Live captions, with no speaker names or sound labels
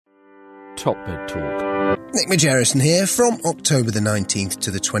Top Med Talk. Nick Majerison here. From October the 19th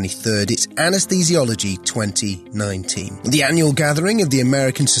to the 23rd, it's Anesthesiology 2019, the annual gathering of the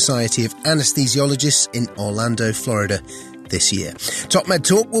American Society of Anesthesiologists in Orlando, Florida this year. Top Med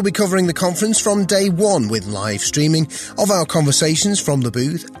Talk will be covering the conference from day one with live streaming of our conversations from the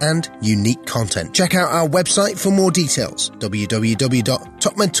booth and unique content. Check out our website for more details,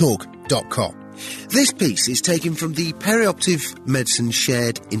 www.topmedtalk.com. This piece is taken from the Perioperative Medicine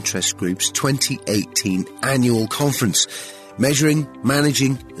Shared Interest Group's 2018 annual conference, Measuring,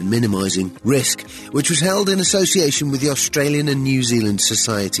 Managing and Minimising Risk, which was held in association with the Australian and New Zealand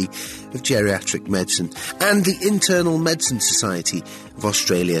Society of Geriatric Medicine and the Internal Medicine Society of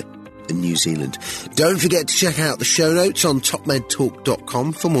Australia and New Zealand. Don't forget to check out the show notes on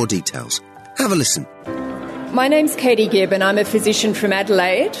topmedtalk.com for more details. Have a listen. My name's Katie Gibb and I'm a physician from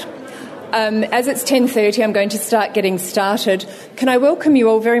Adelaide. As it's 10:30, I'm going to start getting started. Can I welcome you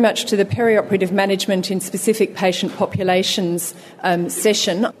all very much to the Perioperative Management in Specific Patient Populations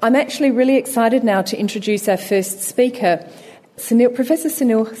session. I'm actually really excited now to introduce our first speaker. Professor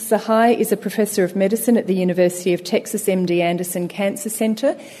Sunil Sahai is a professor of medicine at the University of Texas MD Anderson Cancer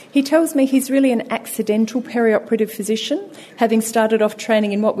Center. He tells me he's really an accidental perioperative physician, having started off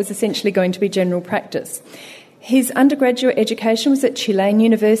training in what was essentially going to be general practice. His undergraduate education was at Tulane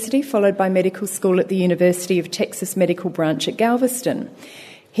University, followed by medical school at the University of Texas Medical Branch at Galveston.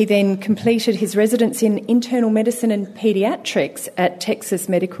 He then completed his residency in internal medicine and paediatrics at Texas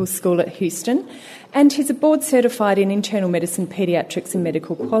Medical School at Houston, and he's a board certified in internal medicine, paediatrics and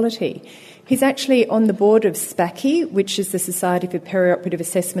medical quality. He's actually on the board of SPACI, which is the Society for Perioperative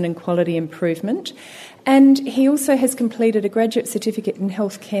Assessment and Quality Improvement, and he also has completed a graduate certificate in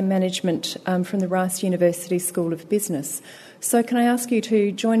healthcare management from the Rice University School of Business. So can I ask you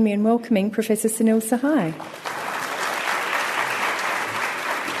to join me in welcoming Professor Sunil Sahai?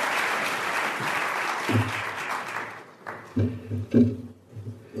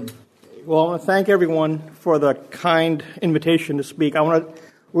 Well, I want to thank everyone for the kind invitation to speak. I want to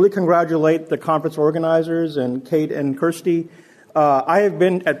really congratulate the conference organizers and Kate and Kirsty. I have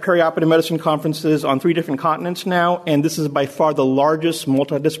been at perioperative medicine conferences on 3 different continents now, and this is by far the largest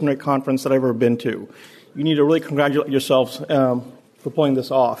multidisciplinary conference that I've ever been to. You need to really congratulate yourselves for pulling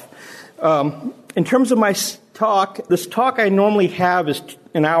this off. In terms of my talk, this talk I normally have is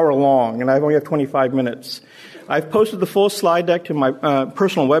an hour long, and I only have 25 minutes. I've posted the full slide deck to my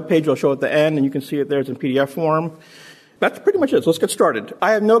personal webpage. I'll show at the end, and you can see it there. It's in PDF form. That's pretty much it. So let's get started.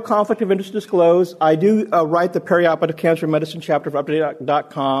 I have no conflict of interest to disclose. I do write the Perioperative Cancer Medicine chapter of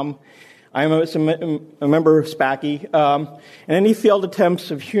Update.com. I am a member of SPACI. And any failed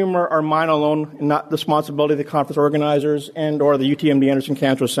attempts of humor are mine alone and not the responsibility of the conference organizers and or the UTMD Anderson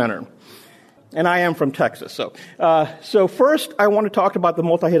Cancer Center. And I am from Texas. So first, I want to talk about the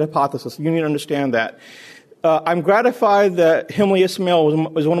multi-hit hypothesis. You need to understand that. I'm gratified that Himli Ismail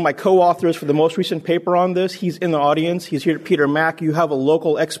was one of my co-authors for the most recent paper on this. He's in the audience. He's here at Peter Mac. You have a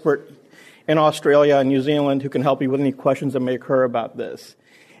local expert in Australia and New Zealand who can help you with any questions that may occur about this.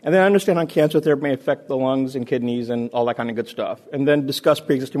 And then understand how cancer therapy may affect the lungs and kidneys and all that kind of good stuff. And then discuss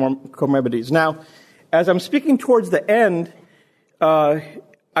pre-existing comorbidities. Now, as I'm speaking towards the end,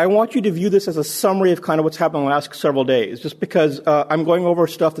 I want you to view this as a summary of kind of what's happened in the last several days, just because I'm going over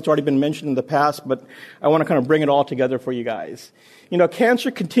stuff that's already been mentioned in the past, but I want to kind of bring it all together for you guys. Cancer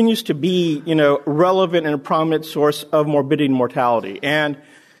continues to be, relevant and a prominent source of morbidity and mortality. And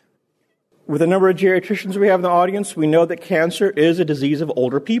with the number of geriatricians we have in the audience, we know that cancer is a disease of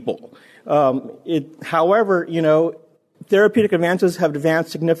older people. However, therapeutic advances have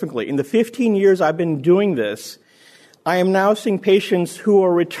advanced significantly. In the 15 years I've been doing this, I am now seeing patients who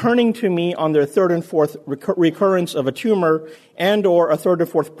are returning to me on their 3rd and 4th recurrence of a tumor and or a 3rd or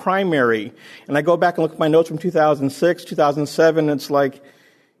 4th primary. And I go back and look at my notes from 2006, 2007, and it's like,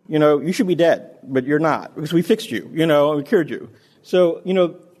 you should be dead, but you're not because we fixed you, we cured you. So,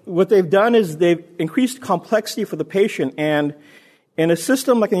 what they've done is they've increased complexity for the patient. And in a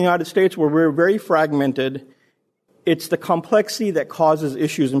system like in the United States where we're very fragmented, it's the complexity that causes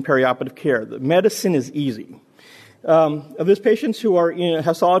issues in perioperative care. The medicine is easy. Of those patients who are,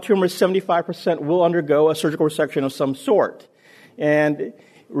 have solid tumors, 75% will undergo a surgical resection of some sort. And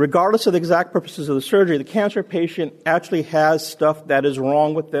regardless of the exact purposes of the surgery, the cancer patient actually has stuff that is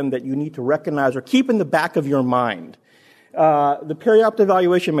wrong with them that you need to recognize or keep in the back of your mind. The perioperative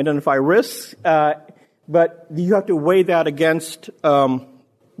evaluation may identify risks, but you have to weigh that against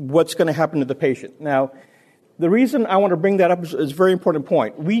what's going to happen to the patient. Now, the reason I want to bring that up is a very important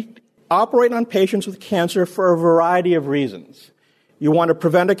point. We operate on patients with cancer for a variety of reasons. You want to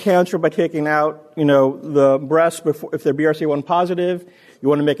prevent a cancer by taking out, the breast before, if they're BRCA1 positive. You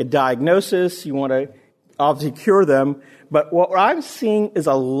want to make a diagnosis. You want to obviously cure them. But what I'm seeing is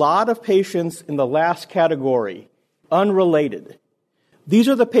a lot of patients in the last category, unrelated. These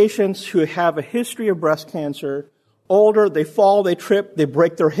are the patients who have a history of breast cancer, older, they fall, they trip, they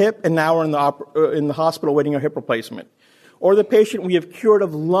break their hip, and now are in the hospital waiting a hip replacement. Or the patient we have cured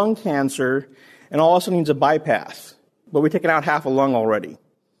of lung cancer and also needs a bypass, but we've taken out half a lung already.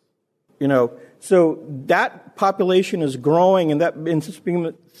 So that population is growing, and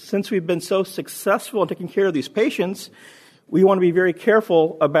since we've been so successful in taking care of these patients, we want to be very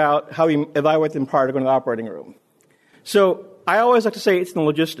careful about how we evaluate them prior to going to the operating room. So I always like to say it's the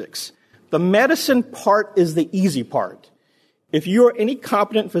logistics. The medicine part is the easy part. If you're any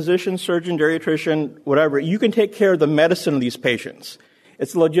competent physician, surgeon, geriatrician, whatever, you can take care of the medicine of these patients.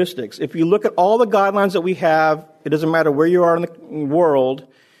 It's the logistics. If you look at all the guidelines that we have, it doesn't matter where you are in the world,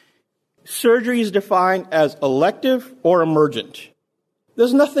 surgery is defined as elective or emergent.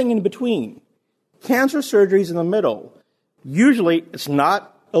 There's nothing in between. Cancer surgery is in the middle. Usually it's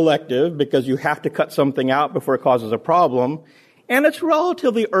not elective because you have to cut something out before it causes a problem, and it's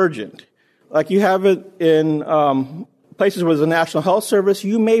relatively urgent. Like you have it in places where there's a National Health Service,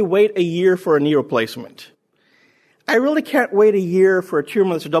 you may wait a year for a knee replacement. I really can't wait a year for a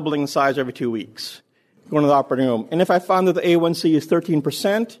tumor that's doubling in size every 2 weeks, going to the operating room. And if I find that the A1C is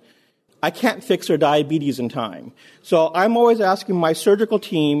 13%, I can't fix their diabetes in time. So I'm always asking my surgical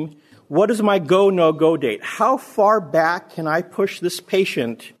team, what is my go, no-go date? How far back can I push this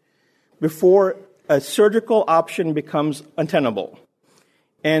patient before a surgical option becomes untenable?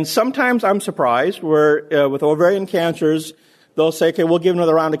 And sometimes I'm surprised where with ovarian cancers, they'll say, okay, we'll give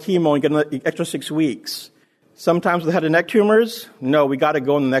another round of chemo and get an extra 6 weeks. Sometimes with head and neck tumors, no, we got to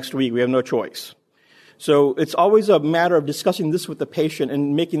go in the next week. We have no choice. So it's always a matter of discussing this with the patient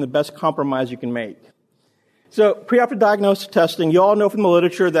and making the best compromise you can make. So preoperative diagnosis testing, you all know from the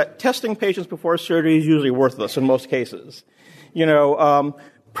literature that testing patients before surgery is usually worthless in most cases.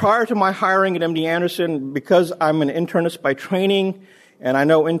 Prior to my hiring at MD Anderson, because I'm an internist by training, and I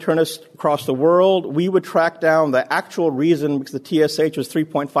know internists across the world, we would track down the actual reason because the TSH was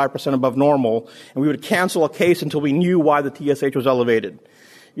 3.5% above normal, and we would cancel a case until we knew why the TSH was elevated.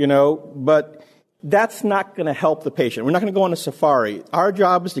 But that's not going to help the patient. We're not going to go on a safari. Our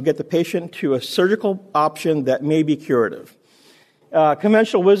job is to get the patient to a surgical option that may be curative.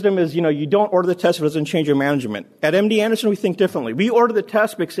 Conventional wisdom is, you don't order the test if it doesn't change your management. At MD Anderson, we think differently. We order the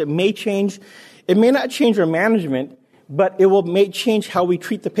test because it may not change our management, but may change how we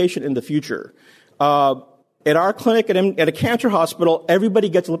treat the patient in the future. At our clinic, at a cancer hospital, everybody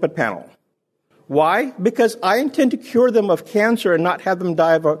gets a lipid panel. Why? Because I intend to cure them of cancer and not have them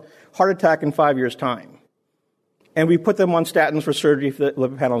die of a heart attack in 5 years' time. And we put them on statins for surgery if the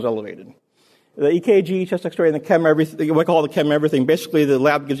lipid panel is elevated. The EKG, chest X-ray, and the chem everything, we call the chem everything. Basically, the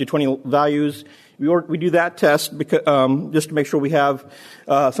lab gives you 20 values. We do that test because, just to make sure we have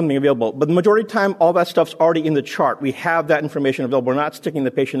something available. But the majority of the time, all that stuff's already in the chart. We have that information available. We're not sticking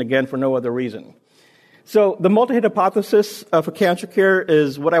the patient again for no other reason. So the multi-hit hypothesis for cancer care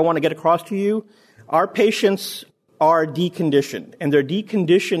is what I want to get across to you. Our patients are deconditioned, and they're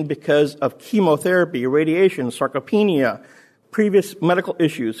deconditioned because of chemotherapy, radiation, sarcopenia, previous medical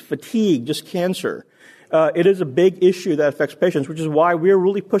issues, fatigue, just cancer. It is a big issue that affects patients, which is why we're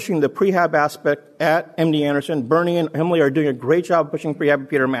really pushing the prehab aspect at MD Anderson. Bernie and Emily are doing a great job pushing prehab at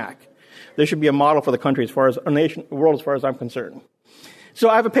Peter Mac. They should be a model for the country as far as our nation, world, as far as I'm concerned. So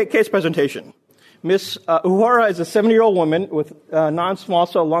I have a case presentation. Miss Uhura is a 70-year-old woman with non-small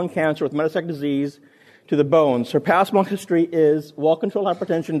cell lung cancer with metastatic disease to the bones. Her past medical history is well-controlled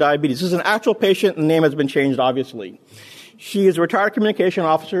hypertension, diabetes. This is an actual patient. The name has been changed, obviously. She is a retired communication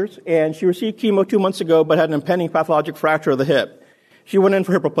officer, and she received chemo 2 months ago but had an impending pathologic fracture of the hip. She went in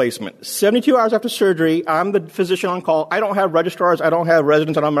for hip replacement. 72 hours after surgery, I'm the physician on call. I don't have registrars. I don't have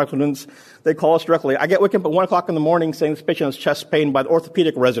residents. I don't have medical students. They call us directly. I get waken up at 1 o'clock in the morning saying this patient has chest pain by the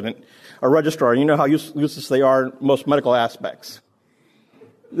orthopedic resident, a registrar. You know how useless they are in most medical aspects.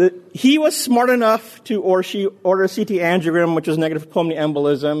 He was smart enough to, or she ordered a CT angiogram, which was negative pulmonary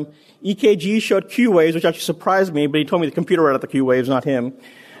embolism. EKG showed Q waves, which actually surprised me, but he told me the computer read out the Q waves, not him.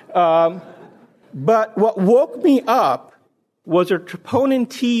 But what woke me up was a troponin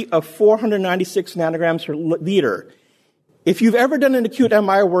T of 496 nanograms per liter. If you've ever done an acute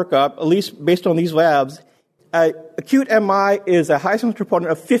MI workup, at least based on these labs, acute MI is a high sensitivity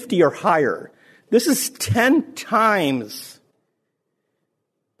troponin of 50 or higher. This is 10 times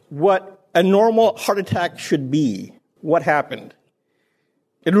what a normal heart attack should be. What happened?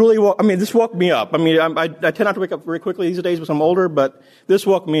 It really this woke me up. I tend not to wake up very quickly these days because I'm older, but this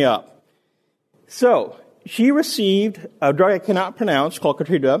woke me up. So, she received a drug I cannot pronounce called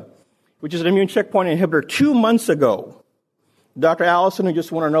curative, which is an immune checkpoint inhibitor 2 months ago. Dr. Allison, who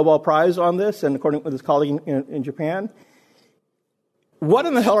just won a Nobel Prize on this, and according with his colleague in Japan, what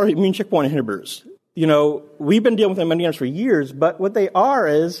in the hell are immune checkpoint inhibitors? We've been dealing with them for years, but what they are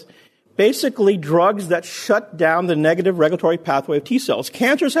is basically drugs that shut down the negative regulatory pathway of T cells.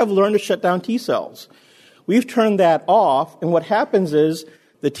 Cancers have learned to shut down T cells. We've turned that off, and what happens is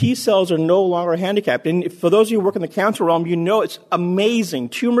the T cells are no longer handicapped. And for those of you who work in the cancer realm, it's amazing.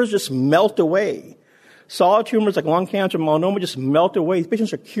 Tumors just melt away. Solid tumors like lung cancer, melanoma just melt away. These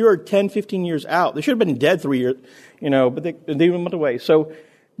patients are cured 10, 15 years out. They should have been dead 3 years, but they melt away. So,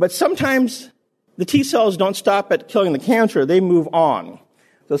 but sometimes the T cells don't stop at killing the cancer. They move on.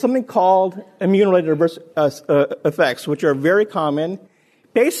 So something called immune-related adverse effects, which are very common.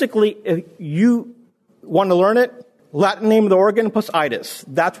 Basically, if you want to learn it, Latin name of the organ plus itis.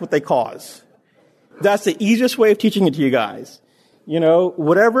 That's what they cause. That's the easiest way of teaching it to you guys.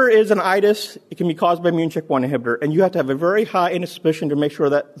 Whatever is an itis, it can be caused by immune checkpoint inhibitor, and you have to have a very high suspicion to make sure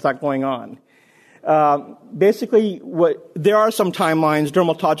that it's not going on. Basically, there are some timelines,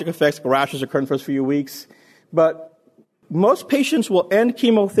 dermatologic effects, like rashes occur in the first few weeks, but most patients will end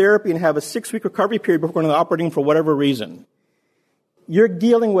chemotherapy and have a 6-week recovery period before going to the operating room for whatever reason. You're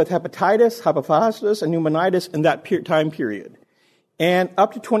dealing with hepatitis, hypophysis, and pneumonitis in that time period. And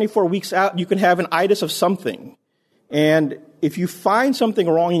up to 24 weeks out, you can have an itis of something. And if you find something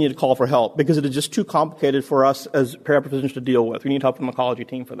wrong, you need to call for help because it is just too complicated for us as perioperative physicians to deal with. We need help from the oncology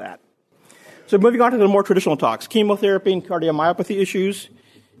team for that. So moving on to the more traditional talks, chemotherapy and cardiomyopathy issues.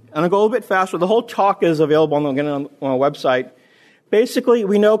 And I'll go a little bit faster. The whole talk is available on our website. Basically,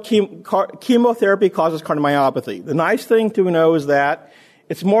 we know chemotherapy causes cardiomyopathy. The nice thing to know is that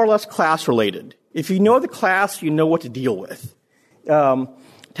it's more or less class-related. If you know the class, you know what to deal with.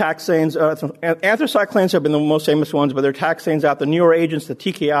 Taxanes, anthracyclines have been the most famous ones, but there are taxanes out. The newer agents, the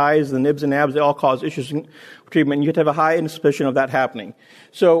TKIs, the NIBs and NABs, they all cause issues in treatment. You have to have a high suspicion of that happening.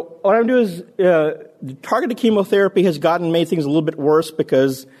 So what I'm doing is targeted chemotherapy has made things a little bit worse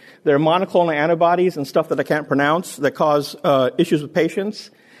because there are monoclonal antibodies and stuff that I can't pronounce that cause issues with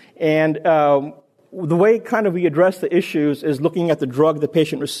patients. And the way kind of we address the issues is looking at the drug the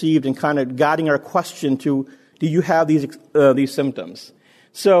patient received and kind of guiding our question to, do you have these symptoms?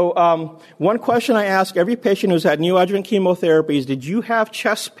 So one question I ask every patient who's had neoadjuvant chemotherapies, did you have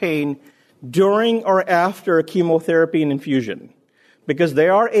chest pain during or after chemotherapy and infusion? Because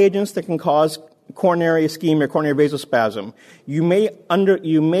there are agents that can cause coronary ischemia, coronary vasospasm. You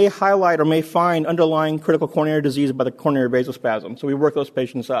may highlight or may find underlying critical coronary disease by the coronary vasospasm. So we work those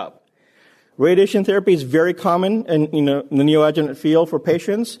patients up. Radiation therapy is very common in the neoadjuvant field for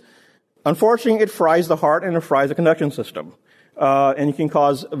patients. Unfortunately, it fries the heart and it fries the conduction system. And you can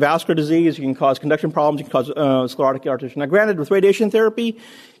cause vascular disease, you can cause conduction problems, you can cause sclerotic artery. Now, granted, with radiation therapy,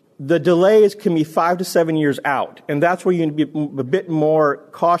 the delays can be 5 to 7 years out. And that's where you need to be a bit more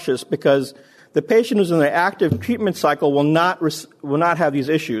cautious because the patient who's in the active treatment cycle will not have these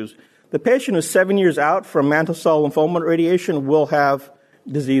issues. The patient who's 7 years out from mantle cell lymphoma radiation will have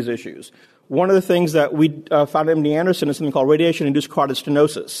disease issues. One of the things that we found at MD Anderson is something called radiation-induced carotid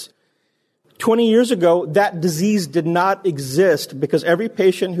stenosis. 20 years ago, that disease did not exist because every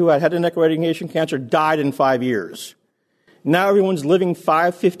patient who had head and neck radiation cancer died in 5 years. Now everyone's living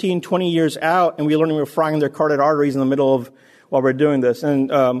 5, 15, 20 years out, and we're learning we're frying their carotid arteries in the middle of while we're doing this.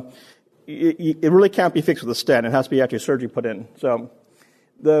 And it really can't be fixed with a stent. It has to be actually surgery put in. So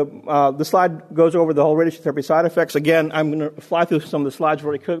the slide goes over the whole radiation therapy side effects. Again, I'm going to fly through some of the slides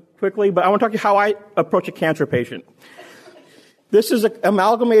very quickly, but I want to talk to you how I approach a cancer patient. This is an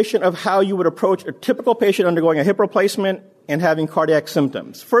amalgamation of how you would approach a typical patient undergoing a hip replacement and having cardiac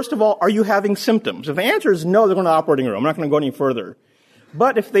symptoms. First of all, are you having symptoms? If the answer is no, they're going to the operating room. I'm not going to go any further.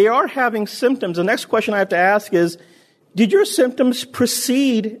 But if they are having symptoms, the next question I have to ask is, did your symptoms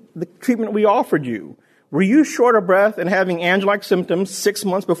precede the treatment we offered you? Were you short of breath and having angina-like symptoms 6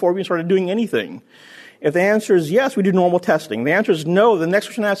 months before we started doing anything? If the answer is yes, we do normal testing. The answer is no. The next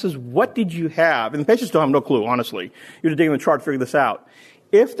question I ask is, what did you have? And the patients don't have no clue, honestly. You have to dig in the chart to figure this out.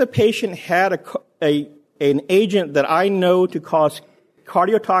 If the patient had an agent that I know to cause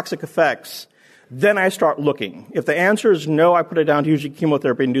cardiotoxic effects, then I start looking. If the answer is no, I put it down to usually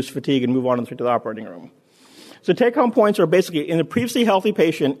chemotherapy-induced fatigue and move on straight to the operating room. So take-home points are basically, in a previously healthy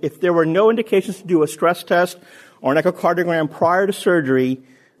patient, if there were no indications to do a stress test or an echocardiogram prior to surgery,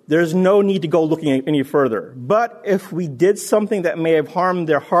 there's no need to go looking any further. But if we did something that may have harmed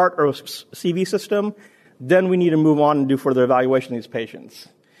their heart or CV system, then we need to move on and do further evaluation of these patients.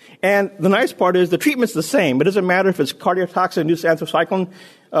 And the nice part is the treatment's the same. It doesn't matter if it's cardiotoxic-induced anthracycline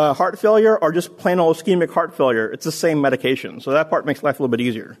heart failure or just plain old ischemic heart failure. It's the same medication. So that part makes life a little bit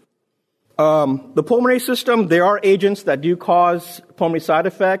easier. The pulmonary system, there are agents that do cause pulmonary side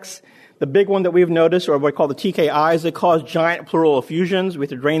effects. The big one that we've noticed, or what we call the TKIs, they cause giant pleural effusions. We have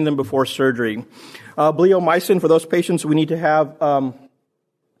to drain them before surgery. Bleomycin, for those patients, we need to have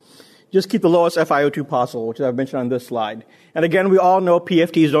just keep the lowest FiO2 possible, which I've mentioned on this slide. And again, we all know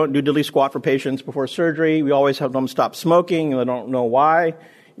PFTs don't do diddly squat for patients before surgery. We always have them stop smoking, and they don't know why,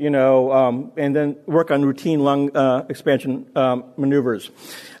 and then work on routine lung expansion maneuvers.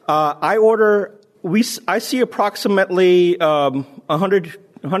 I see approximately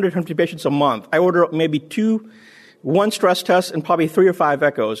 150 patients a month. I order maybe one stress test and probably 3 or 5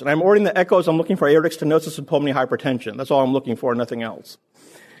 echoes. And I'm ordering the echoes. I'm looking for aortic stenosis and pulmonary hypertension. That's all I'm looking for, nothing else.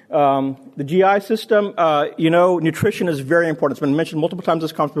 The GI system, nutrition is very important. It's been mentioned multiple times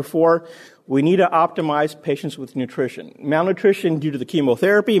this conference before. We need to optimize patients with nutrition. Malnutrition due to the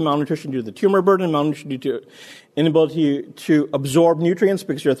chemotherapy, malnutrition due to the tumor burden, malnutrition due to inability to absorb nutrients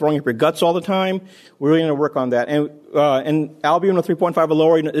because you're throwing up your guts all the time. We're really going to work on that. And albumin of 3.5 or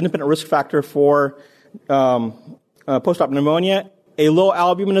lower, independent risk factor for post-op pneumonia. A low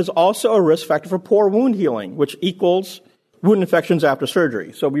albumin is also a risk factor for poor wound healing, which equals wound infections after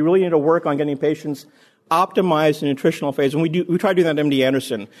surgery. So we really need to work on getting patients optimized in the nutritional phase. And we try to do that at MD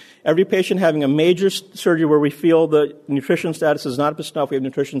Anderson. Every patient having a major surgery where we feel the nutrition status is not up to snuff, we have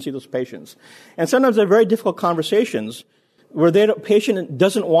nutrition see those patients. And sometimes they're very difficult conversations where the patient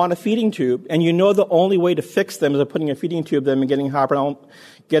doesn't want a feeding tube, and the only way to fix them is by putting a feeding tube in them and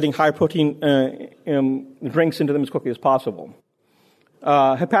getting high protein drinks into them as quickly as possible.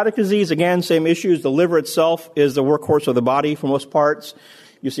 Hepatic disease, again, same issues. The liver itself is the workhorse of the body for most parts.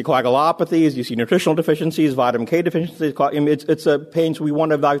 You see coagulopathies, you see nutritional deficiencies, vitamin K deficiencies. It's a pain, so we want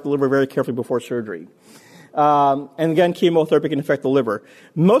to evaluate the liver very carefully before surgery. And again, chemotherapy can affect the liver.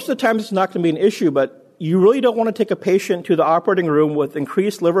 Most of the time, it's not going to be an issue, but you really don't want to take a patient to the operating room with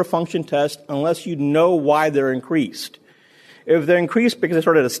increased liver function test unless you know why they're increased. If they're increased because they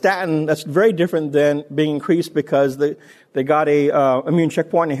started a statin, that's very different than being increased because they got a immune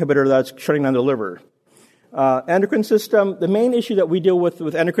checkpoint inhibitor that's shutting down the liver. Endocrine system, the main issue that we deal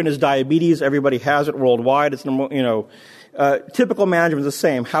with endocrine is diabetes. Everybody has it worldwide. It's, typical management is the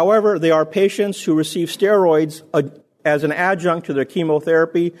same. However, there are patients who receive steroids as an adjunct to their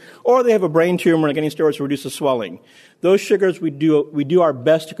chemotherapy, or they have a brain tumor and getting steroids to reduce the swelling. Those sugars, we do our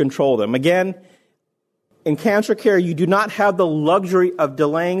best to control them. Again, in cancer care, you do not have the luxury of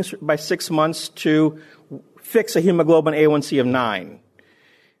delaying by 6 months to fix a hemoglobin A1C of 9.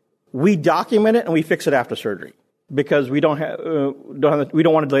 We document it and we fix it after surgery because we don't want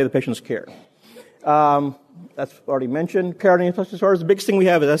to delay the patient's care. That's already mentioned. Peritoneal infectious disorders. The biggest thing we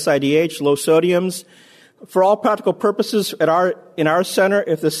have is SIDH, low sodiums. For all practical purposes, in our center,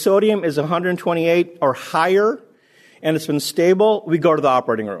 if the sodium is 128 or higher and it's been stable, we go to the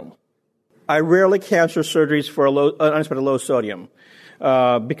operating room. I rarely cancel surgeries for unexpected low sodium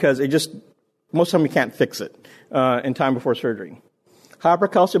because most of the time we can't fix it in time before surgery.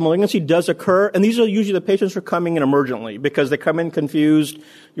 Hypercalcium malignancy does occur, and these are usually the patients who are coming in emergently because they come in confused.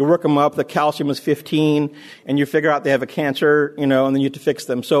 You work them up, the calcium is 15, and you figure out they have a cancer, and then you have to fix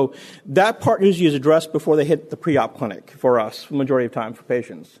them. So that part usually is addressed before they hit the pre-op clinic for us, the majority of time for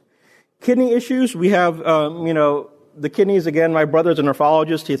patients. Kidney issues, we have, the kidneys, again, my brother's a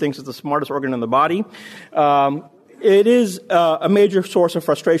nephrologist. He thinks it's the smartest organ in the body. It is a major source of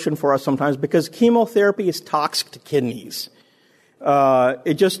frustration for us sometimes because chemotherapy is toxic to kidneys.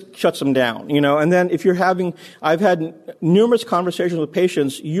 It just shuts them down, and then I've had numerous conversations with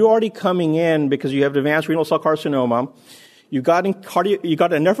patients. You're already coming in because you have advanced renal cell carcinoma. You got a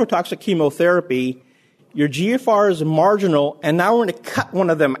nephrotoxic chemotherapy. Your GFR is marginal, and now we're going to cut one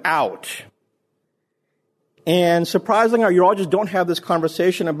of them out. And surprisingly, urologists don't have this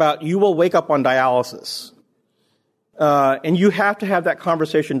conversation about you will wake up on dialysis. And you have to have that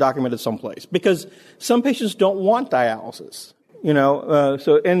conversation documented someplace because some patients don't want dialysis.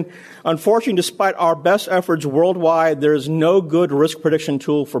 And unfortunately, despite our best efforts worldwide, there is no good risk prediction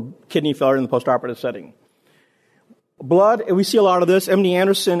tool for kidney failure in the postoperative setting. Blood, we see a lot of this. MD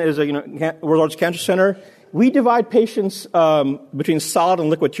Anderson is world's largest cancer center. We divide patients between solid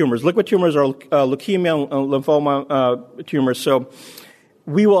and liquid tumors. Liquid tumors are leukemia and lymphoma tumors. So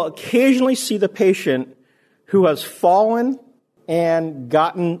we will occasionally see the who has fallen and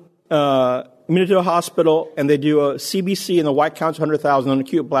gotten admitted to a hospital, and they do a CBC and the white count's 100,000 on an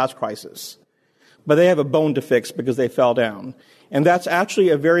acute blast crisis. but they have a bone to fix because they fell down. And that's actually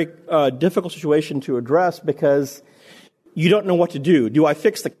a very difficult situation to address because you don't know what to do. Do I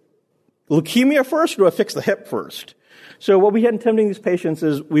fix the leukemia first, or do I fix the hip first? So what we had intending these patients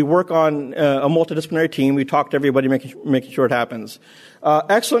is we work on a multidisciplinary team. We talk to everybody, making sure it happens.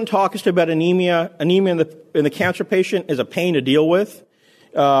 Excellent talk is about anemia. Anemia in the cancer patient is a pain to deal with.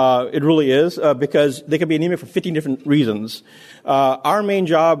 It really is, because they can be anemic for 15 different reasons. Our main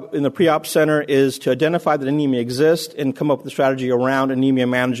job in the pre-op center is to identify that anemia exists and come up with a strategy around anemia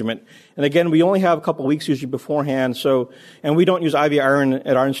management. And again, we only have a couple of weeks usually beforehand, and we don't use IV iron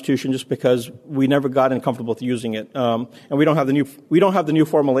at our institution just because we never got comfortable with using it. And we don't have the new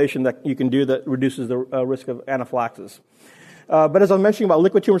formulation that you can do that reduces the risk of anaphylaxis. But as I was mentioning about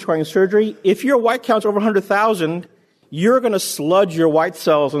liquid tumors requiring surgery, if your white count's over 100,000, you're going to sludge your white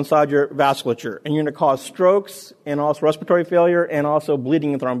cells inside your vasculature, and you're going to cause strokes and also respiratory failure and also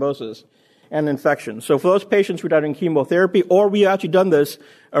bleeding and thrombosis and infection. So for those patients who died in chemotherapy, or we actually done this,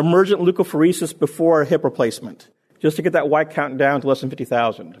 emergent leukapheresis before hip replacement, just to get that white count down to less than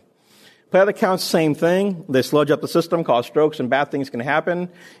 50,000. Platelet counts, same thing. They sludge up the system, cause strokes, and bad things can happen,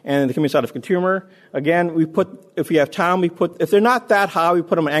 and they can be a side of a tumor. Again, if we have time, if they're not that high, we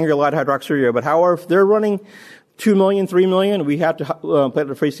put them on angular hydroxyurea. But however, if they're running 2 million, 3 million, we have to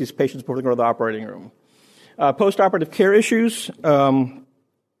platelet-freeze these patients before they go to the operating room. Post-operative care issues. Got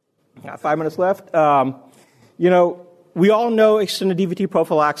 5 minutes left. We all know extended DVT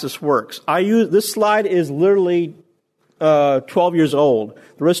prophylaxis works. This slide is literally 12 years old,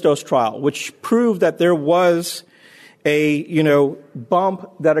 the Ristos trial, which proved that there was a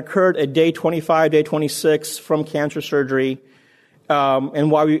bump that occurred at day 25, day 26 from cancer surgery.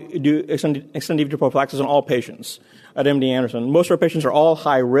 And why we do extended DVT prophylaxis on all patients at MD Anderson. Most of our patients are all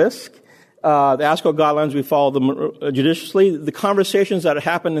high risk. The ASCO guidelines, we follow them judiciously. The conversations that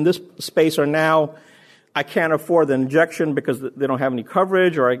happen in this space are now, I can't afford the injection because they don't have any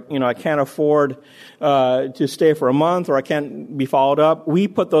coverage, or I can't afford to stay for a month, or I can't be followed up. We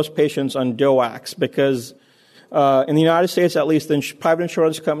put those patients on DOACs because in the United States, at least, the private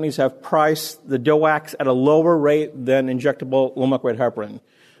insurance companies have priced the DOACs at a lower rate than injectable low-molecular weight heparin.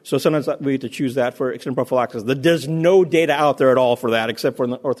 So sometimes we have to choose that for extended prophylaxis. There's no data out there at all for that, except for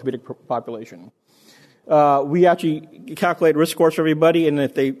in the orthopedic population. We actually calculate risk scores for everybody, and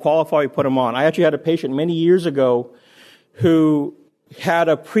if they qualify, we put them on. I actually had a patient many years ago who had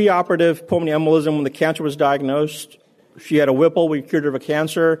a preoperative pulmonary embolism when the cancer was diagnosed. She had a Whipple. We cured her of a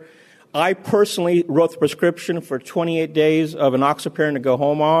cancer. I personally wrote the prescription for 28 days of enoxaparin to go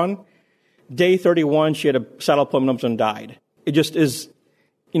home on. Day 31, she had a saddle pulmonary and died. It just is,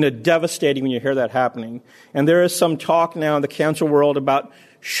 devastating when you hear that happening. And there is some talk now in the cancer world about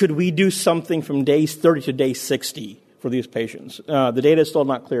should we do something from day 30 to day 60 for these patients. The data is still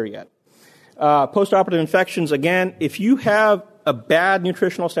not clear yet. Postoperative infections, again, if you have a bad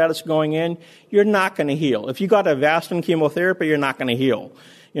nutritional status going in, you're not going to heal. If you got Avastin chemotherapy, you're not going to heal.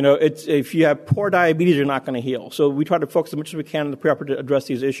 If you have poor diabetes, you're not going to heal. So we try to focus as much as we can on the pre-op to address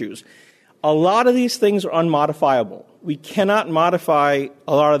these issues. A lot of these things are unmodifiable. We cannot modify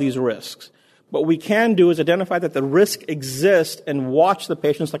a lot of these risks. What we can do is identify that the risk exists and watch the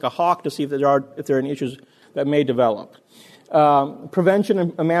patients like a hawk to see if there are any issues that may develop. Prevention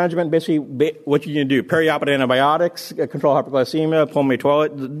and management, basically what you can do. Perioperative antibiotics, control hyperglycemia, pulmonary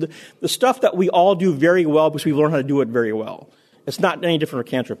toilet, the stuff that we all do very well because we've learned how to do it very well. It's not any different for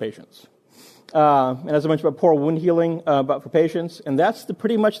cancer patients. And as I mentioned about poor wound healing for patients, and that's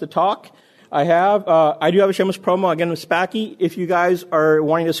pretty much the talk I have. I do have a shameless promo, again, with SPACI. If you guys are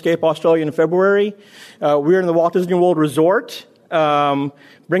wanting to escape Australia in February, we're in the Walt Disney World Resort.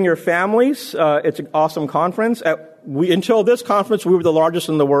 Bring your families. It's an awesome conference. Until this conference, we were the largest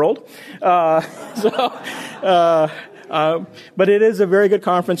in the world. But it is a very good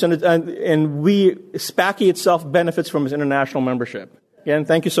conference, and SPACI itself benefits from its international membership. Again,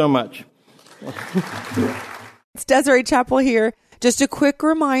 thank you so much. It's Desiree Chappell here. Just a quick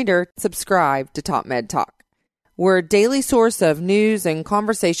reminder, subscribe to Top Med Talk. We're a daily source of news and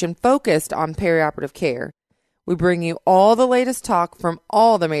conversation focused on perioperative care. We bring you all the latest talk from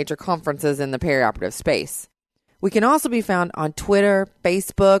all the major conferences in the perioperative space. We can also be found on Twitter,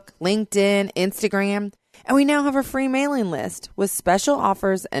 Facebook, LinkedIn, Instagram, and we now have a free mailing list with special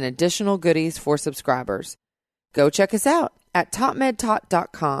offers and additional goodies for subscribers. Go check us out at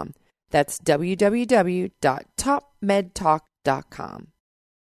topmedtalk.com. That's www.topmedtalk.com.